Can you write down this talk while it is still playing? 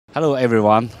Hello,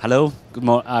 everyone. Hello.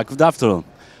 Good afternoon.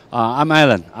 I'm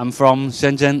Alan. I'm from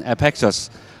Shenzhen Apexls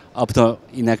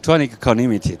Optoelectronic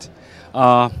Limited.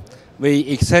 Uh, we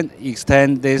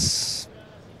extend this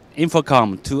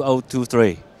InfoComm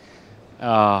 2023.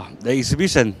 The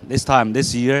exhibition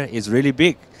this year is really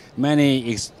big.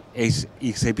 Many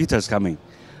exhibitors coming.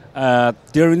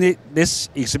 During this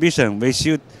exhibition, we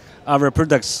shoot our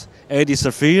products LED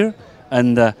sphere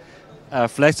and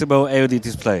flexible LED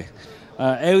display.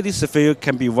 LED sphere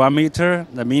can be 1 meter,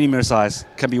 the minimum size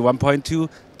can be 1.2,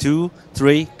 2,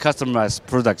 3 customized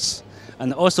products.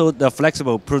 And also the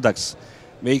flexible products.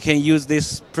 We can use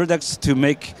these products to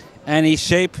make any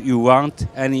shape you want,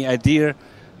 any idea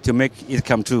to make it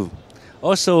come true.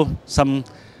 Also some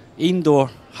indoor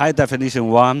high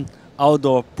definition one,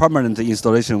 outdoor permanent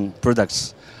installation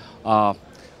products.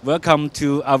 Welcome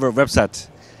to our website,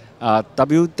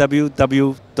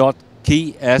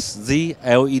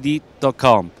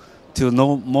 www.kszled.com to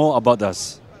know more about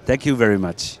us. Thank you very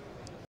much.